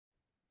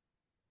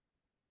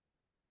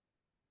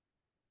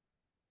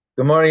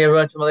Good morning,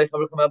 everyone.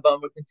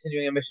 We're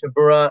continuing in Mishnah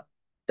Berura,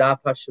 Daf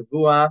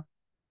Hashavua.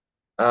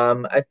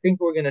 I think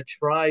we're going to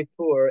try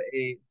for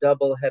a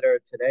double header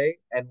today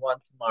and one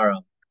tomorrow.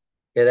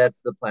 Okay,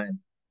 that's the plan.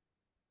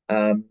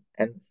 And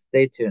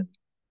stay tuned.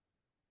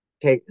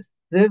 Okay,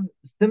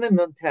 Siman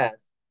Nun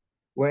test.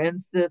 We're in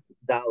Sif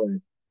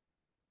Dalid.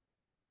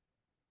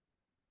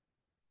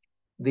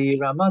 The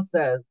Rama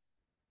says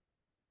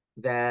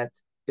that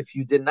if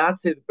you did not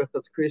say the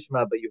brachas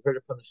Krishma, but you heard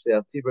it from the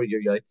Shliach Tzibur,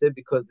 you're Yaitse,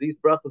 because these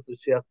brachas of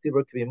Shliach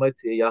Tzibur can be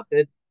Motzi a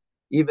Yachid,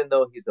 even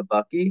though he's a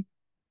Baki,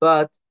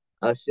 but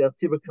Shliach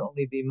Tzibur can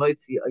only be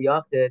Motzi a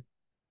Yachid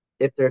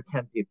if there are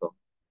 10 people.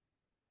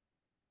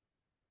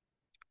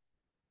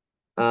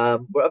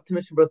 We're up to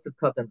Mishnah Berurah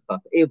Kat and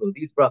Chaf. Elu,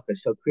 these brachas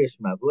shall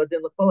Krishma,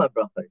 v'ladin l'chol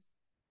brachas.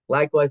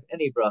 Likewise,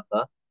 any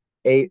bracha,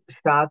 a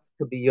shatz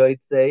could be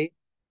Yaitse,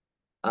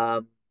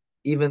 um,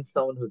 even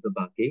someone who's a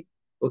baki.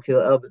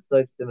 Ukil el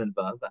b'soif siman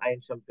vav, ayin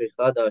sham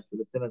prichadash,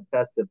 v'siman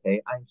testav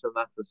pei, ayin sham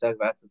matzah shag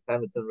v'atzis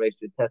kamisim reish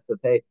testav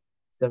pei,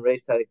 sim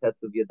reish tali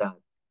testav yadad.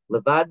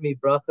 Levad mi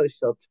bracha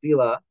shel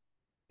tefila,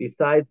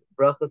 besides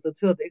brachas of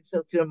tefillah, ein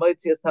shel tir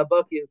moitzi es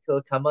habaki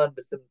until kaman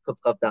b'siman kuf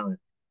chav dalin.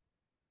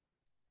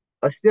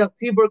 A shliach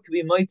tzibur could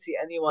be moitzi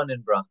anyone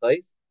in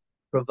brachas,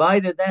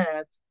 provided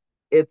that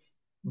it's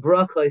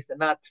brachas and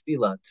not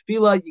tefillah.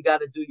 Tefillah you got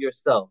to do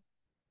yourself,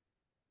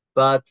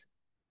 but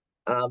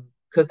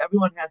because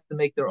everyone has to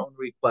make their own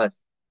request.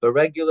 But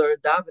regular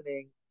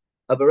davening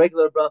of a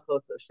regular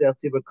brachot shel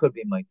tzibur could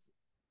be mitzi.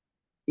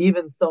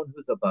 Even someone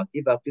who's a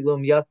baki,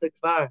 bafilum yatzik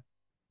kvar.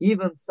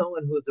 Even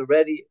someone who's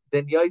already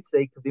been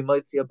yotze could be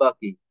mitzi a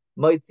baki.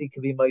 Mitzi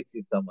could be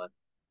mitzi someone.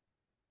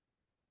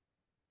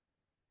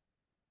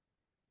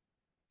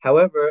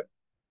 However,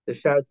 the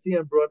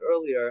Sharatzian brought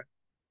earlier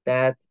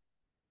that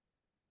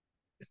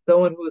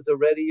someone who is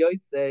already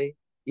yotze,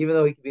 even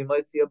though he can be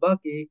mitzi a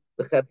baki,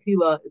 the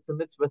chadchila, it's a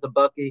mitzvah the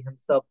baki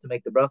himself to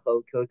make the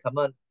bracha. Kill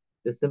kaman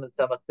the siman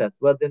samach test.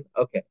 Well then,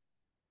 okay.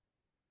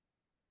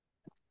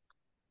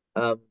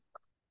 Um,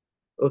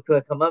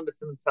 kaman the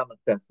siman samach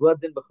test. Well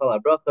then, b'chol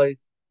brachos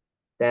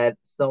that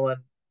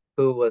someone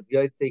who was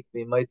yotze can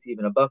be mitzi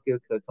even a baki.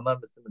 Kill kaman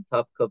the siman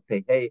taf kov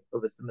pei hey or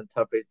the siman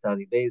taf reis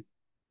sali beis.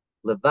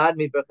 Levad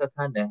mi brachas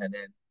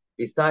hanehanen.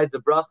 Besides the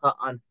bracha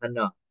on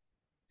hana.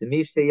 To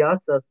me,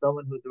 sheyatza,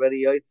 someone who's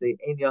already yotze,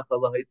 ein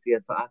yachal lahotzi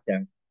es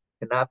ha'ater,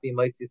 cannot be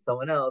mitzi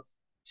someone else,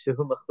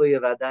 shehu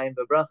mechuyev adayim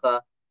bebracha,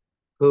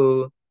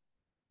 who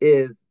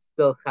is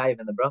still chayiv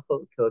in the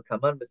bracha, kil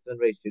kaman b'smin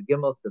reish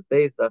gimel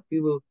sefeis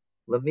vafilu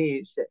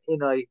lami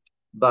she'enoi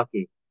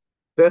baki.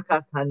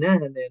 Berchas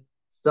hanehenin,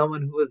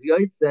 someone who is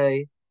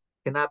yotze,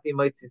 cannot be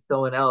mitzi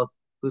someone else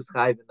who's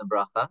chayiv in the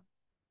bracha.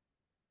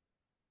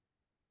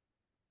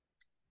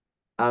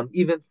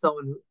 Even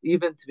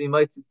to be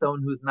mitzi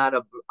someone who's not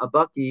a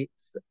baki,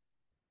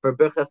 for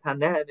Berchas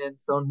Hanehanin,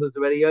 someone who's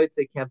already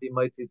Yotze can't be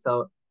Motzi,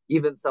 so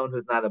even someone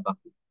who's not a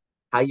Baki.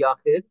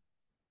 Hayachid.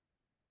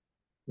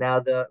 Now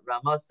the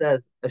Rama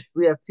says a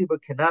Shliach Tzibur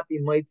cannot be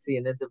Motzi,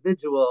 an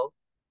individual,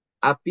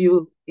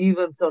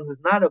 even someone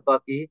who's not a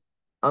Baki,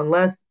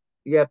 unless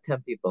you have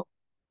 10 people.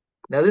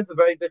 Now this is a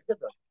very big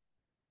chiddush.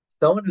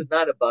 Someone who's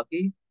not a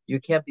Baki, you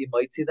can't be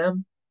Motzi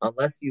them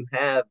unless you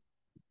have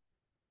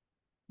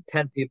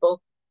 10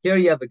 people. Here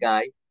you have a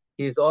guy,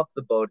 he's off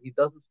the boat, he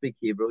doesn't speak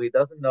Hebrew, he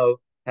doesn't know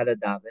how to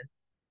daven,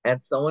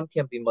 and someone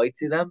can be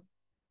mitzi them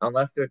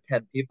unless there are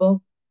 10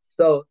 people.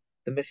 So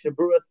the Mishnah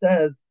Berura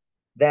says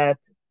that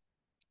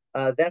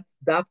that's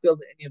dafkel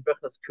the Indian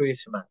brachas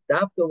kriyishma.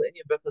 Dafkel the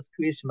Indian brachas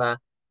kriyishma,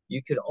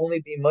 you can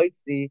only be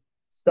mitzi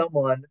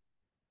someone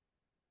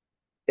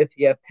if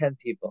you have 10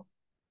 people.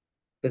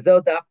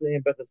 V'zel dafkel the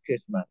Indian brachas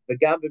kriyishma.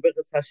 V'gam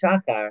b'brachas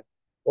hashachar,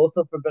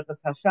 also for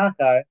brachas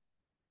hashachar,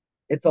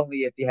 it's only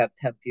if you have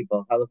 10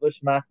 people.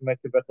 Halavush mach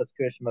mekta brachas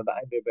kriyishma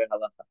ba'ayim be'ber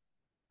halacha.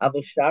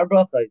 Avu shar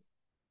brachas,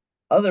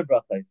 other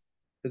brachas,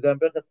 v'gam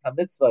brachas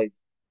hamitzvahs,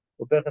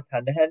 u'brachas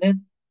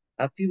hanehenin,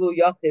 afilu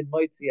yachid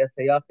moitzi es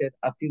hayachid,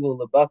 afilu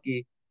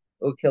labaki,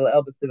 u'kil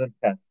el b'sivin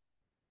ches.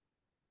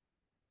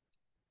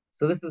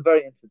 So this is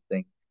very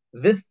interesting.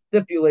 This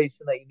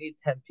stipulation that you need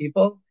 10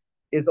 people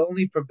is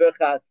only for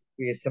Birchas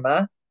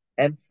Kriyashema,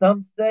 and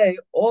some say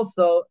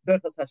also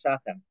Birchas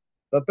Hashachar.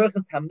 But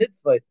Birchas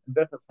HaMitzvot and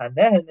Birchas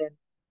HaNehenin,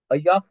 a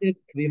Yachid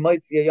can be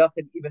Moitzi, a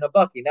Yachid, even a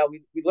Baki. Now,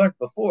 we learned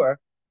before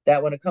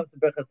that when it comes to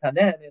Birchas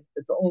HaNehenin,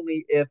 it's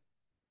only if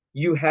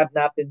you have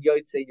not been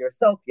Yotze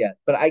yourself yet,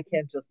 but I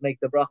can't just make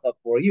the bracha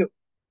for you.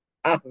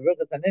 After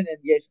Birchas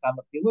HaNehenin, Yesh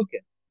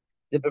Chamachilukin.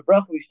 The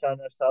Bracha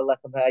Rishana Shal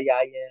Lechem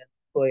HaYayin,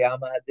 when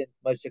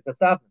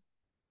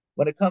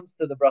it comes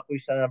to the bracha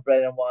rishon on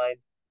bread and wine,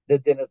 the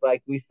din is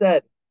like we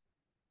said.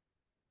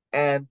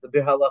 And the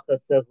Bir Halacha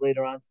says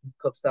later on,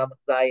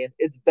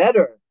 it's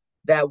better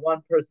that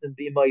one person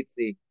be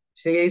mitzi.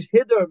 Sheyesh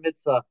hidur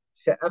mitzvah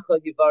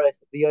she'echad yivarech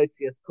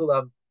b'yotzi es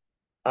kulam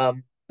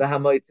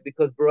b'hamoitzi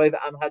because b'roiv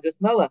am hadras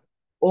melech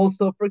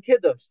also for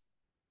kiddush.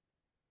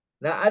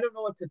 Now I don't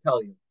know what to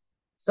tell you.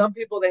 Some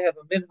people they have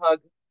a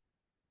minhag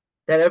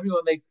that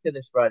everyone makes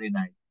kiddush Friday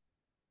night.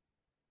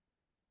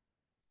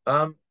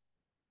 Um,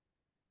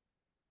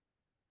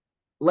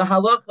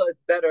 Lahalacha,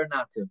 it's better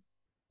not to.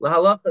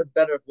 Lahalacha, it's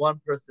better if one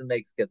person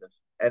makes kiddush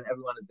and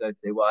everyone is going to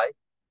say why.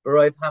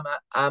 Baroiv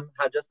am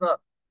hajasna.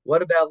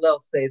 What about Lel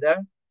stay there?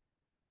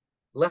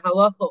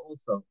 Lahalacha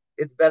also,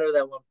 it's better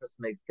that one person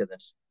makes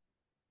kiddush.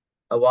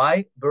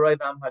 Why?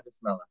 Baroiv am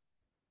hajasna.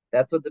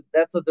 That's what the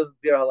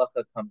bir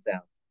halacha comes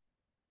out.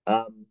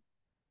 Um,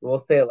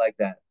 we'll say it like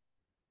that.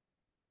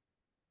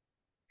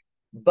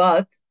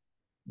 But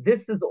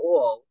this is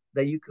all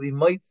that you can be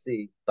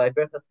Motzi by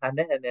Berchas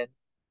Hanehenen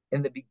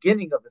in the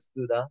beginning of the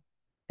Suda,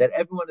 that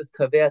everyone is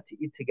kaveh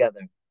to eat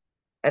together.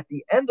 At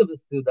the end of the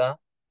Suda,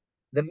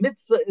 the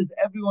mitzvah is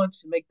everyone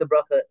should make the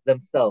bracha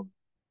themselves.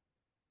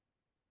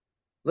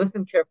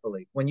 Listen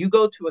carefully. When you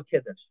go to a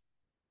kiddush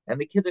and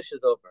the kiddush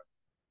is over,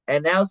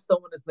 and now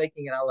someone is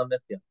making an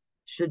alamithya,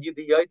 should you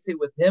be yotze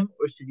with him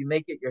or should you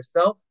make it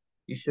yourself?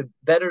 You should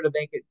better to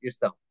make it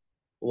yourself.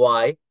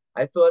 Why?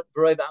 I thought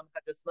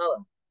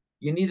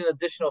you need an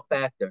additional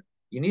factor.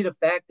 You need a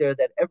factor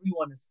that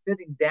everyone is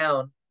sitting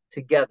down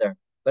together.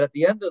 But at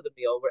the end of the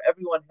meal, where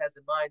everyone has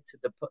in mind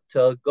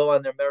to go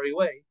on their merry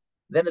way,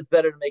 then it's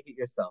better to make it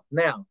yourself.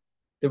 Now,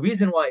 the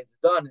reason why it's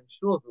done in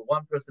shuls where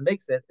one person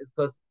makes it is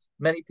because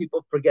many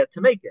people forget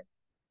to make it.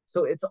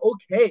 So it's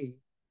okay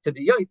to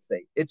be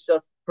yotze. It's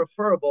just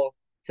preferable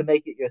to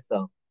make it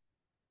yourself.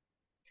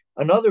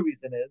 Another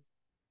reason is,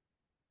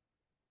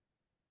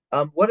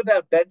 what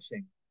about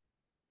benching?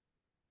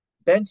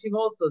 Benching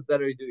also is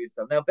better to do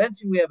yourself. Now,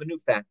 benching, we have a new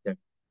factor,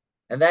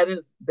 and that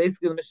is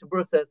basically the Mishnah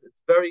Berurah says it's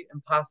very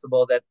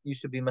impossible that you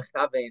should be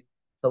mechavein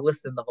to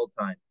listen the whole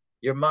time.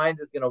 Your mind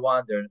is going to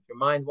wander, and if your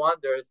mind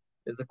wanders,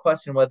 there's a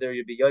question whether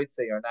you be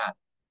yotze or not.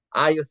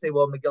 You'll say,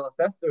 well, Megillas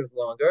Esther is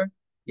longer.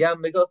 Yeah,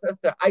 Megillas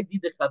Esther, I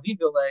did the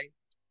chavivile.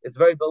 It's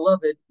very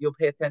beloved. You'll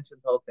pay attention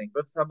to the whole thing.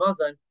 But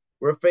Hamazon,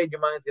 we're afraid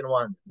your mind's going to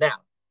wander.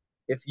 Now,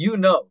 if you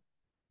know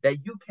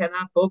that you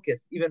cannot focus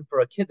even for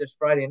a kiddush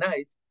Friday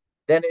night,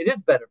 then it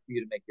is better for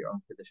you to make your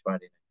own kiddush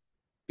Friday night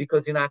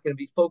because you're not going to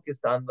be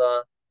focused on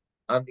the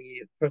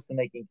person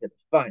making kiddush.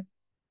 Fine,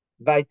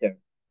 weiter.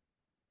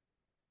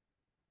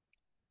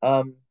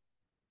 Um,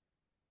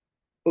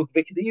 if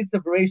you're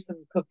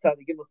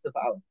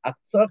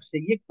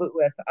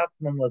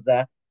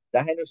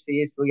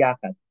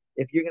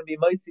going to be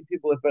moitzing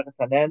people with Berachas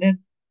Hananin,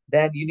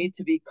 then you need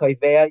to be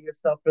koiveya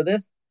yourself for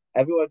this.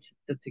 Everyone should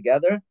sit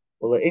together.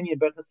 Well, in your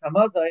Berachas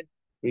Hamazon,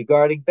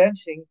 regarding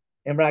benching,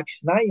 imrak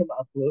shnayim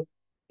aflu,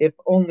 if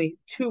only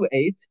two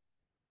ate,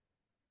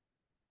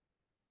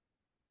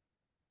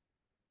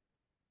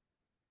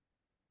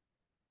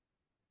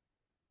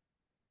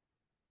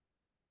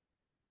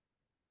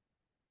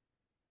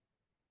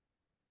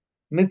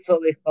 mitzvah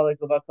lechalek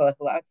levakalech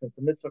l'accent,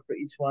 a mitzvah for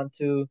each one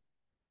to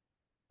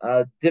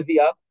divvy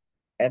up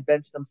and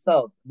bench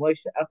themselves.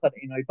 Moshe echad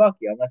einoi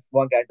baki, unless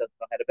one guy doesn't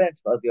know how to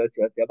bench, then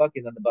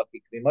the baki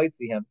could be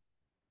moitzi him.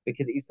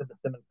 Because Isa the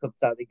Siman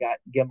Kupsadi got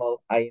Gimel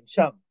Ayin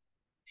Sham.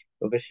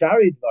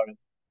 Uveshari Dvarim,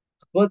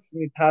 Chutz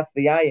Mipas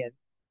V'yayin,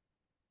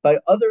 by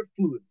other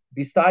foods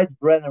besides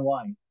bread and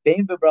wine,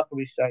 Bein Bebracha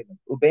Rishayim,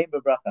 Ubein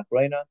Bebracha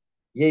Achreina,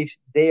 Yesh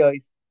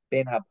Deois,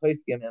 Bein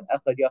HaPoiskim, and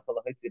Echad Yachal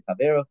HaHitzi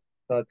Chavero,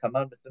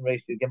 Kaman B'Sim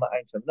Reish Gimel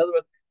Ayin Sham. In other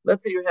words,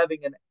 let's say you're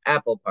having an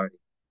apple party.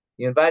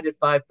 You invited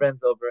 5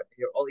 friends over, and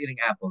you're all eating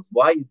apples.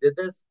 Why you did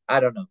this?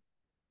 I don't know.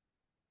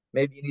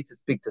 Maybe you need to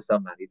speak to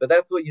somebody, but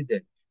that's what you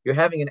did. You're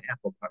having an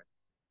apple party.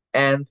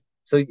 And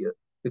so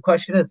the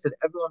question is, did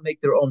everyone make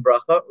their own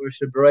bracha, or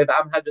should Beroiv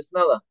Am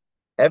Hajasmela?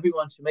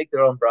 Everyone should make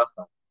their own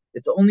bracha.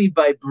 It's only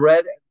by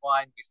bread and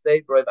wine we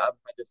say Beroiv Am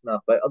Hajasmela.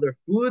 By other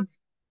foods,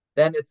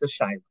 then it's a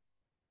shaila.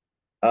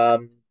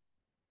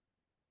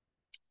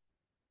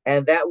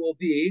 And that will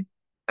be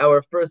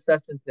our first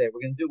session today.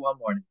 We're going to do one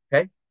morning,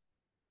 okay?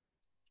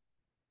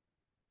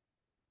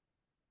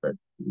 Let's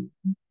see.